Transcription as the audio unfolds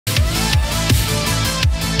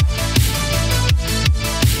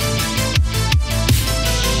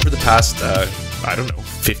past, I don't know,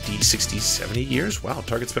 50, 60, 70 years? Wow,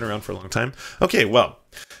 Target's been around for a long time. Okay, well,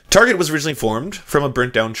 Target was originally formed from a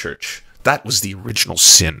burnt down church. That was the original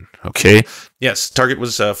sin, okay? Yes, Target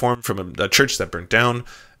was formed from a church that burnt down,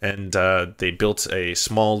 and they built a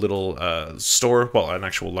small little store, well, an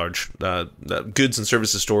actual large goods and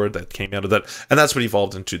services store that came out of that, and that's what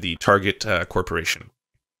evolved into the Target Corporation.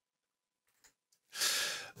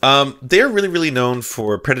 They're really, really known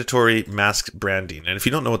for predatory masked branding. And if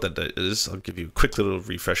you don't know what that is, I'll give you a quick little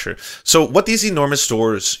refresher. So what these enormous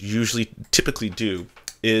stores typically do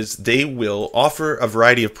is they will offer a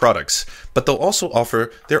variety of products, but they'll also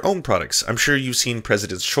offer their own products. I'm sure you've seen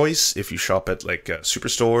President's Choice if you shop at like a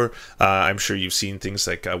Superstore. I'm sure you've seen things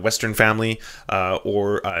like Western Family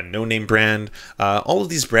or a No Name brand. All of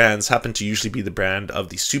these brands happen to usually be the brand of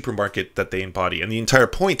the supermarket that they embody. And the entire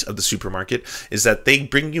point of the supermarket is that they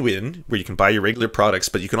bring you in where you can buy your regular products,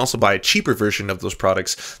 but you can also buy a cheaper version of those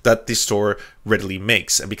products that the store readily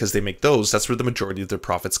makes. And because they make those, that's where the majority of their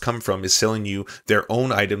profits come from, is selling you their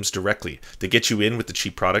own items directly. They get you in with the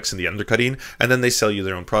cheap products and the undercutting, and then they sell you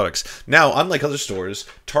their own products. Now, unlike other stores,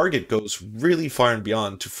 Target goes really far and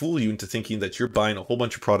beyond to fool you into thinking that you're buying a whole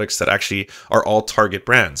bunch of products that actually are all Target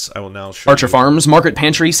brands. I will now show Archer you. Farms, Margaret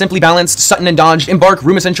Pantry, Simply Balanced, Sutton and Dodge, Embark,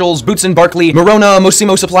 Room Essentials, Boots and Barkley, Morona,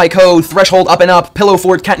 Mosimo Supply Co., Threshold Up and Up, Pillow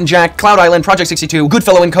Fort, Cat and Jack, Cloud Island, Project 62,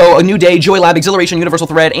 Goodfellow & Co., A New Day, Joy Lab, Exhilaration, Universal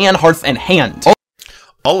Thread, and Hearth and Hand.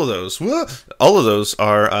 All of those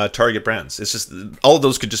are Target brands. It's just all of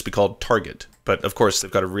those could just be called Target, but of course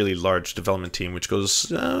they've got a really large development team which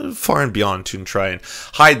goes far and beyond to try and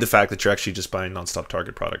hide the fact that you're actually just buying nonstop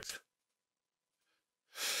Target products.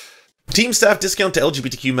 Team staff discount to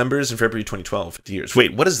LGBTQ members in February 2012. 50 years.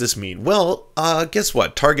 Wait, what does this mean? Well, guess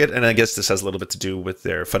what? Target, and I guess this has a little bit to do with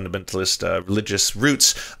their fundamentalist religious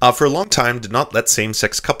roots, for a long time did not let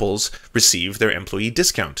same-sex couples receive their employee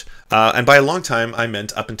discount. And by a long time, I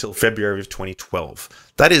meant up until February of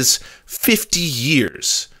 2012. That is 50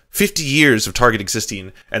 years. 50 years of Target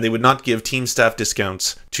existing, and they would not give team staff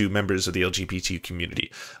discounts to members of the LGBT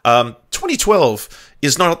community. 2012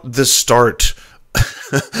 is not the start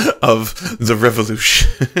of the revolution.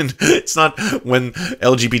 It's not when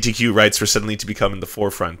LGBTQ rights were suddenly to become in the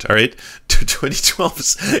forefront, all right?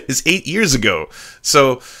 2012 is 8 years ago.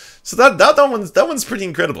 So that one's pretty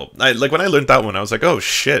incredible. Like when I learned that one, I was like, oh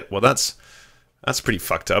shit, well that's pretty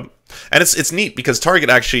fucked up. And it's neat because Target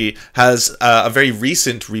actually has a very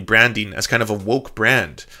recent rebranding as kind of a woke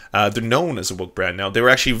brand. They're known as a woke brand now. They were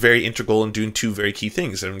actually very integral in doing two very key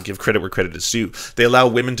things, and give credit where credit is due. They allow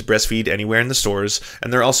women to breastfeed anywhere in the stores,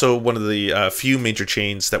 and they're also one of the few major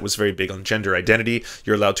chains that was very big on gender identity.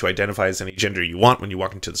 You're allowed to identify as any gender you want when you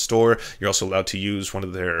walk into the store. You're also allowed to use one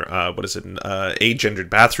of their, agendered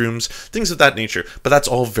bathrooms, things of that nature. But that's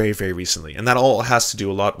all very, very recently, and that all has to do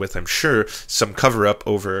a lot with, I'm sure, some cover-up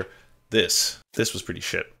over this. This was pretty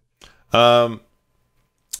shit.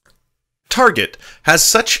 Target has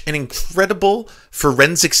such an incredible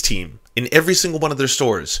forensics team in every single one of their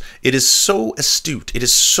stores. It is so astute. It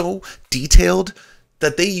is so detailed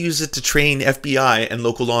that they use it to train FBI and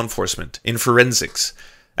local law enforcement in forensics.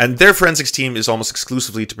 And their forensics team is almost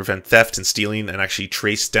exclusively to prevent theft and stealing and actually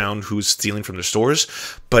trace down who's stealing from their stores.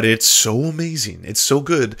 But it's so amazing. It's so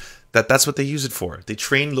good that that's what they use it for. They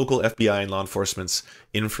train local FBI and law enforcement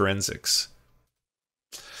in forensics.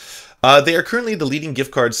 They are currently the leading gift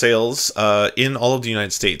card sales in all of the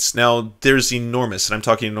United States. Now, there's enormous, and I'm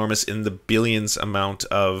talking enormous in the billions amount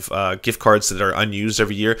of gift cards that are unused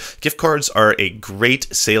every year. Gift cards are a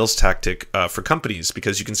great sales tactic for companies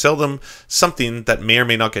because you can sell them something that may or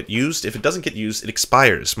may not get used. If it doesn't get used, it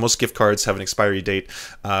expires. Most gift cards have an expiry date,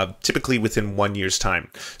 typically within 1 year's time.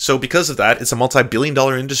 So because of that, it's a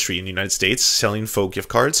multi-billion-dollar industry in the United States selling faux gift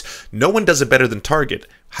cards. No one does it better than Target.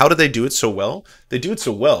 How do they do it so well? They do it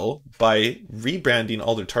so well by rebranding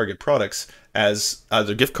all their Target products as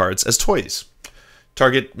their gift cards as toys.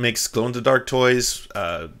 Target makes glow-in-the-dark toys,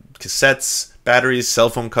 cassettes, batteries, cell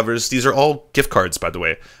phone covers. These are all gift cards, by the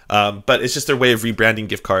way. But it's just their way of rebranding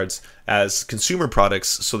gift cards as consumer products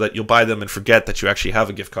so that you'll buy them and forget that you actually have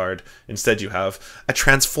a gift card. Instead, you have a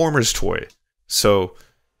Transformers toy. So,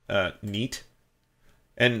 neat.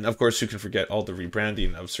 And, of course, you can forget all the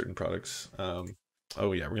rebranding of certain products.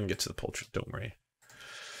 Oh yeah, we're going to get to the poultry, don't worry.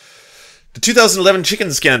 The 2011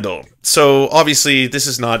 chicken scandal. So obviously this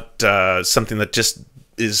is not something that just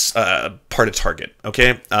is part of Target,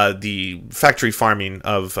 okay? The factory farming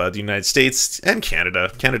of the United States and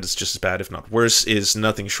Canada, Canada's just as bad, if not worse, is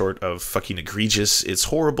nothing short of fucking egregious. It's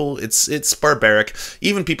horrible. It's barbaric.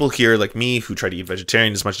 Even people here like me who try to eat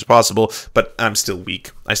vegetarian as much as possible, but I'm still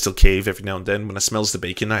weak. I still cave every now and then. When I smells the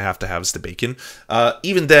bacon, I have to have the bacon.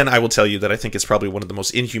 Even then, I will tell you that I think it's probably one of the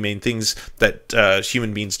most inhumane things that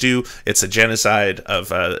human beings do. It's a genocide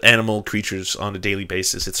of animal creatures on a daily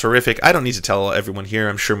basis. It's horrific. I don't need to tell everyone here.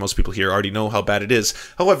 I'm sure most people here already know how bad it is.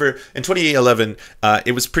 However, in 2011,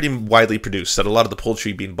 it was pretty widely produced that a lot of the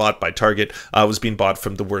poultry being bought by Target was being bought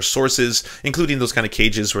from the worst sources, including those kind of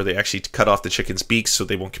cages where they actually cut off the chicken's beaks so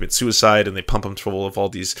they won't commit suicide, and they pump them full of all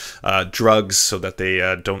these drugs so that they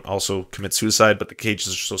don't also commit suicide, but the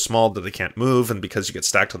cages are so small that they can't move, and because you get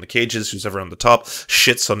stacked on the cages, who's ever on the top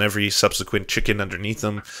shits on every subsequent chicken underneath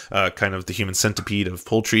them, kind of the human centipede of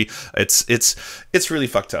poultry. It's really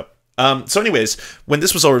fucked up. So anyways, when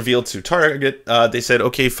this was all revealed to Target, they said,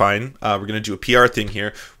 okay, fine, we're going to do a PR thing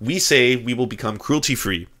here. We say we will become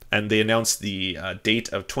cruelty-free, and they announced the date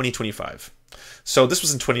of 2025. So this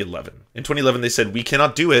was in 2011. In 2011, they said, we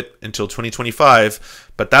cannot do it until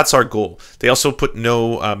 2025, but that's our goal. They also put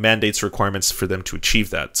no mandates or requirements for them to achieve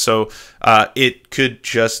that. So it could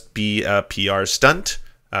just be a PR stunt.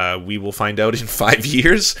 We will find out in 5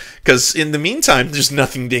 years, because in the meantime, there's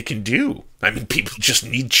nothing they can do. I mean, people just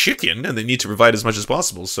need chicken, and they need to provide as much as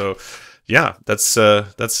possible. So, yeah, that's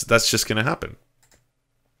just going to happen.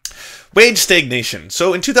 Wage stagnation.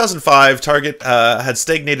 So in 2005, Target had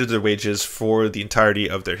stagnated their wages for the entirety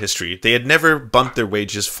of their history. They had never bumped their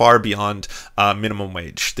wages far beyond minimum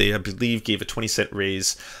wage. They, I believe, gave a 20-cent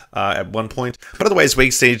raise at one point. But otherwise,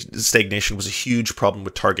 wage stagnation was a huge problem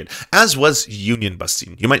with Target, as was union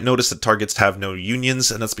busting. You might notice that Targets have no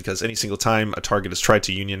unions, and that's because any single time a Target has tried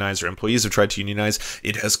to unionize or employees have tried to unionize,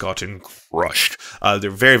 it has gotten crushed.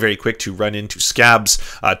 They're very, very quick to run into scabs.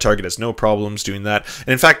 Target has no problems doing that. And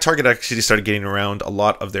in fact, Target actually started getting around a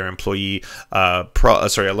lot of their employee, a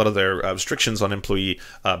lot of their restrictions on employee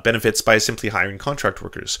benefits by simply hiring contract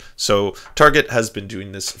workers. So Target has been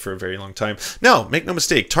doing this for a very long time. Now, make no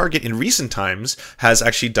mistake, Target in recent times has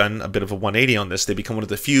actually done a bit of a 180 on this. They become one of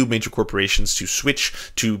the few major corporations to switch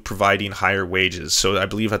to providing higher wages. So I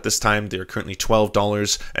believe at this time they're currently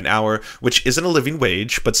 $12 an hour, which isn't a living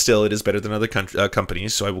wage, but still it is better than other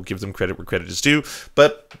companies. So I will give them credit where credit is due.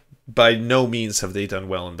 But by no means have they done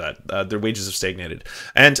well in that. Their wages have stagnated.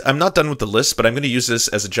 And I'm not done with the list, but I'm going to use this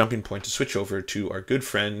as a jumping point to switch over to our good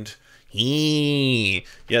friend.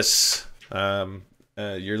 Yes.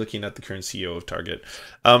 You're looking at the current CEO of Target.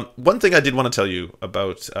 One thing I did want to tell you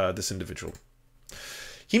about this individual.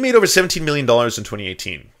 He made over $17 million in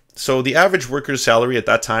 2018. So the average worker's salary at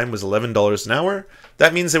that time was $11 an hour.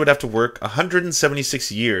 That means they would have to work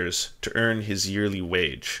 176 years to earn his yearly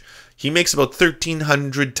wage. He makes about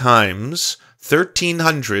 1,300 times,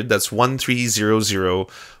 1,300, that's 1,300,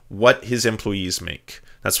 what his employees make.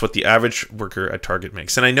 That's what the average worker at Target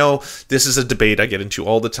makes. And I know this is a debate I get into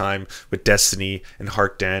all the time with Destiny and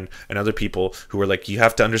Harkdan and other people who are like, you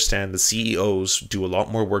have to understand the CEOs do a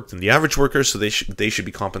lot more work than the average worker, so they should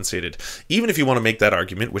be compensated. Even if you want to make that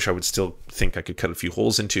argument, which I would still think I could cut a few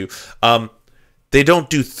holes into, they don't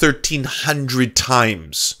do 1,300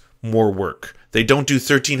 times more work. They don't do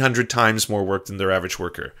 1,300 times more work than their average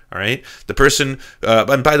worker, all right? The person,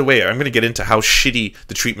 and by the way, I'm going to get into how shitty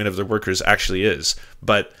the treatment of their workers actually is.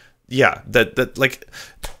 But yeah, like,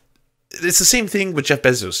 it's the same thing with Jeff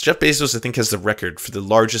Bezos. Jeff Bezos, I think, has the record for the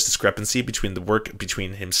largest discrepancy between the work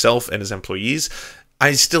between himself and his employees.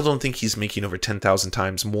 I still don't think he's making over 10,000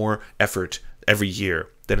 times more effort every year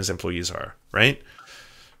than his employees are, right?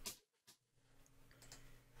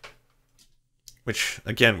 Which,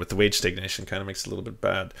 again, with the wage stagnation, kind of makes it a little bit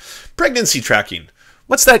bad. Pregnancy tracking.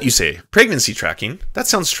 What's that, you say? Pregnancy tracking? That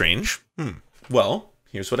sounds strange. Well,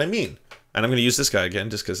 here's what I mean. And I'm going to use this guy again,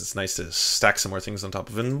 just because it's nice to stack some more things on top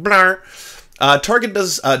of him.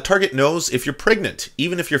 Target knows if you're pregnant,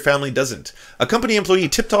 even if your family doesn't. A company employee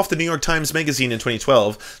tipped off the New York Times Magazine in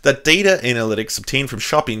 2012 that data analytics obtained from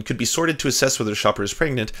shopping could be sorted to assess whether a shopper is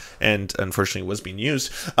pregnant, and unfortunately was being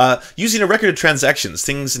used. Using a record of transactions,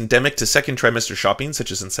 things endemic to second trimester shopping,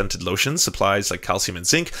 such as scented lotions, supplies like calcium and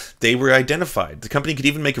zinc, they were identified. The company could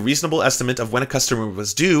even make a reasonable estimate of when a customer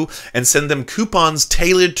was due and send them coupons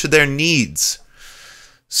tailored to their needs.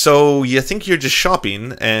 So you think you're just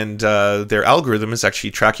shopping, and their algorithm is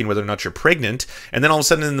actually tracking whether or not you're pregnant, and then all of a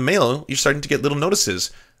sudden in the mail, you're starting to get little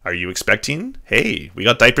notices. Are you expecting? Hey, we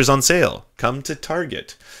got diapers on sale. Come to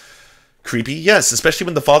Target. Creepy? Yes, especially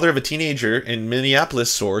when the father of a teenager in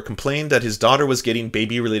Minneapolis store complained that his daughter was getting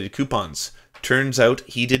baby-related coupons. Turns out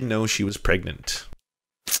he didn't know she was pregnant.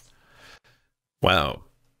 Wow.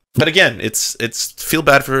 But again, it's feel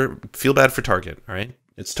bad for Target, all right?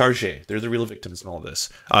 It's Target. They're the real victims in all this.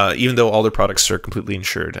 Even though all their products are completely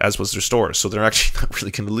insured, as was their store, so they're actually not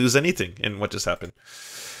really going to lose anything in what just happened.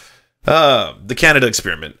 The Canada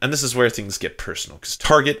experiment, and this is where things get personal, because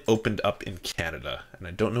Target opened up in Canada, and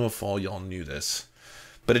I don't know if all y'all knew this,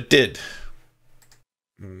 but it did.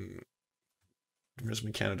 Where's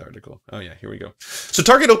my Canada article? Oh yeah, here we go. So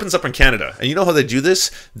Target opens up in Canada, and you know how they do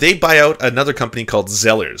this? They buy out another company called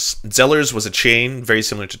Zellers. Zellers was a chain very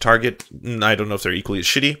similar to Target. I don't know if they're equally as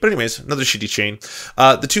shitty, but anyways, another shitty chain.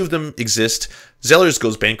 The two of them exist. Zellers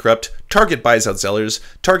goes bankrupt. Target buys out Zellers.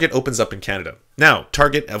 Target opens up in Canada. Now,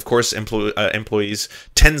 Target, of course, employs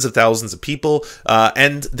tens of thousands of people,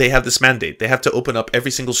 and they have this mandate. They have to open up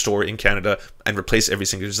every single store in Canada and replace every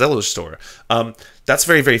single Zellers store. That's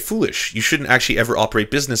very, very foolish. You shouldn't actually ever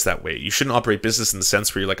operate business that way. You shouldn't operate business in the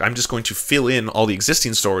sense where you're like, I'm just going to fill in all the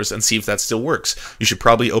existing stores and see if that still works. You should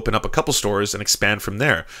probably open up a couple stores and expand from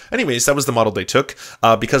there. Anyways, that was the model they took.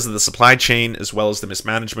 Because of the supply chain, as well as the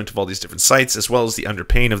mismanagement of all these different sites, as well as the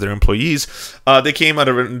underpaying of their employees, they came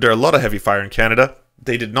under a lot of heavy fire in Canada.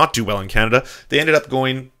 They did not do well in Canada. They ended up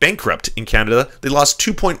going bankrupt in Canada. They lost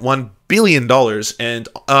 $2.1 billion. And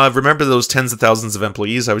remember those tens of thousands of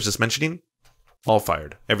employees I was just mentioning? All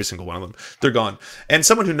fired. Every single one of them. They're gone. And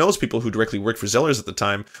someone who knows people who directly worked for Zellers at the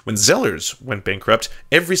time, when Zellers went bankrupt,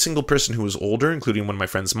 every single person who was older, including one of my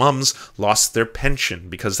friend's mums, lost their pension.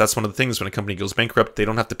 Because that's one of the things, when a company goes bankrupt, they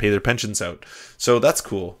don't have to pay their pensions out. So that's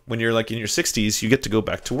cool. When you're like in your 60s, you get to go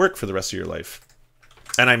back to work for the rest of your life.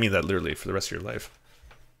 And I mean that literally, for the rest of your life.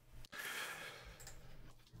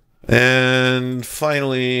 And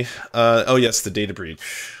finally, oh yes, the data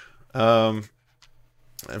breach.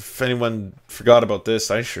 If anyone forgot about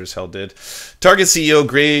this, I sure as hell did. Target CEO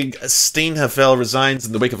Greg Steinhafel resigns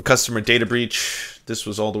in the wake of a customer data breach. This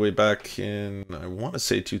was all the way back in, I want to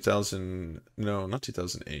say 2000, no, not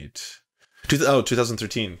 2008.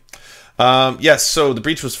 2013. Yes, so the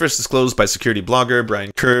breach was first disclosed by security blogger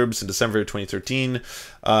Brian Curbs in December 2013.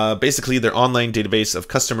 Basically, their online database of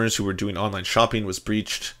customers who were doing online shopping was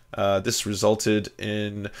breached. This resulted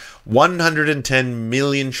in 110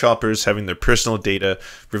 million shoppers having their personal data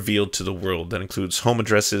revealed to the world. That includes home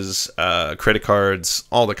addresses, credit cards,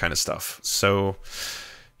 all that kind of stuff. So,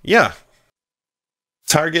 yeah.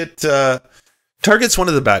 Target's one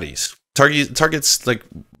of the baddies. Target's like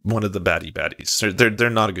one of the baddies. They're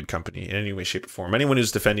not a good company in any way, shape, or form. Anyone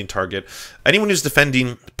who's defending Target, anyone who's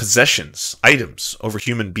defending possessions, items over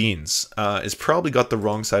human beings, is probably got the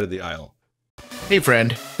wrong side of the aisle. Hey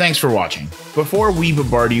friend, thanks for watching. Before we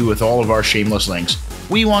bombard you with all of our shameless links,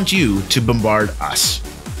 we want you to bombard us.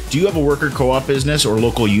 Do you have a worker co-op business or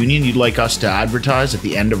local union you'd like us to advertise at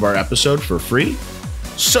the end of our episode for free?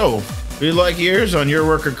 So, if you'd like ears on your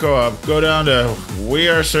worker co-op, go down to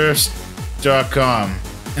weareserfs.com.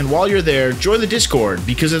 And while you're there, join the Discord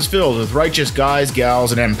because it's filled with righteous guys,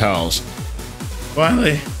 gals, and MPals.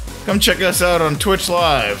 Finally, come check us out on Twitch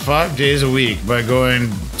Live 5 days a week by going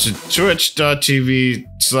to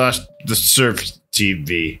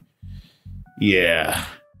twitch.tv/thesurftv. Yeah.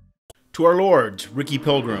 To our lords, Ricky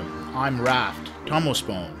Pilgrim, I'm Raft,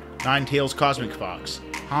 Tomospone, Nine Tails Cosmic Fox,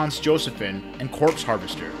 Hans Josephine, and Corpse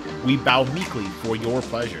Harvester, we bow meekly for your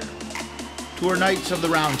pleasure. To our Knights of the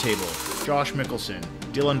Round Table, Josh Mickelson,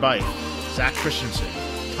 Dylan Byte, Zach Christensen,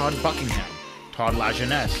 Todd Buckingham, Todd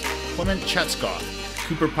Lajeunesse, Clement Chetskoff,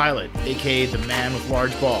 Cooper Pilot, aka the man with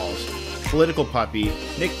large balls, Political Puppy,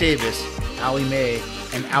 Nick Davis, Ali May,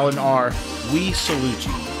 and Alan R., we salute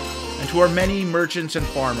you. And to our many merchants and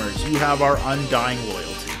farmers, you have our undying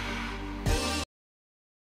loyalty.